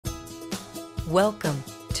Welcome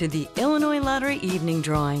to the Illinois Lottery Evening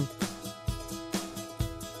Drawing.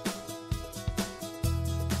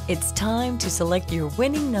 It's time to select your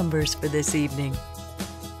winning numbers for this evening.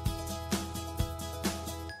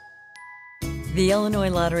 The Illinois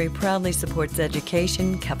Lottery proudly supports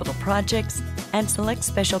education, capital projects, and select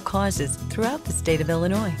special causes throughout the state of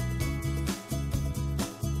Illinois.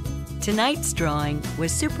 Tonight's drawing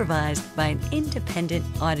was supervised by an independent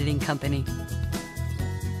auditing company.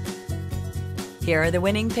 Here are the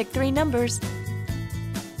winning Pick 3 numbers: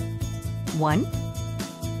 1,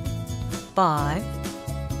 5,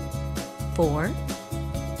 4,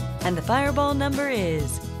 and the fireball number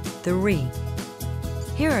is 3.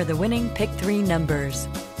 Here are the winning Pick 3 numbers: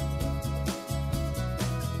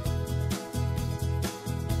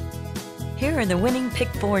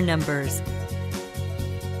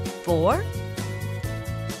 4,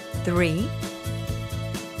 3,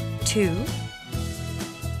 2,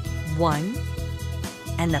 1,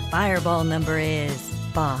 and the fireball number is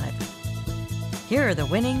 5. Here are the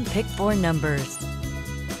winning Pick 4 numbers: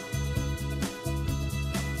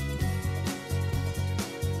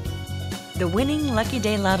 Lucky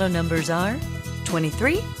Day Lotto numbers are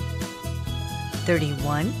 23,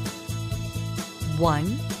 31, 1,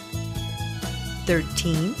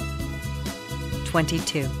 13,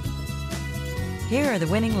 22. Here are the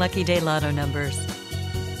winning Lucky Day Lotto numbers: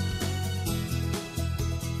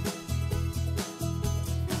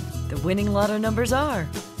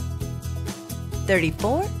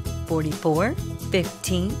 34, 44,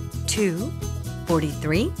 15, 2,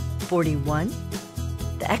 43, 41.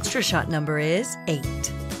 The extra shot number is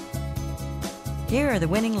 8. Here are the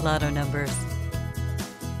winning Lotto numbers: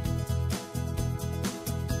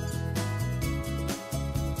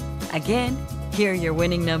 'Again, here are your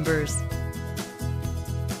winning numbers: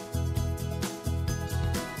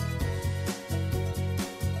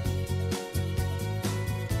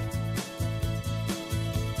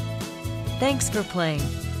 'Thanks for playing.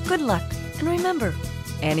 Good luck, and remember,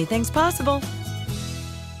 anything's possible.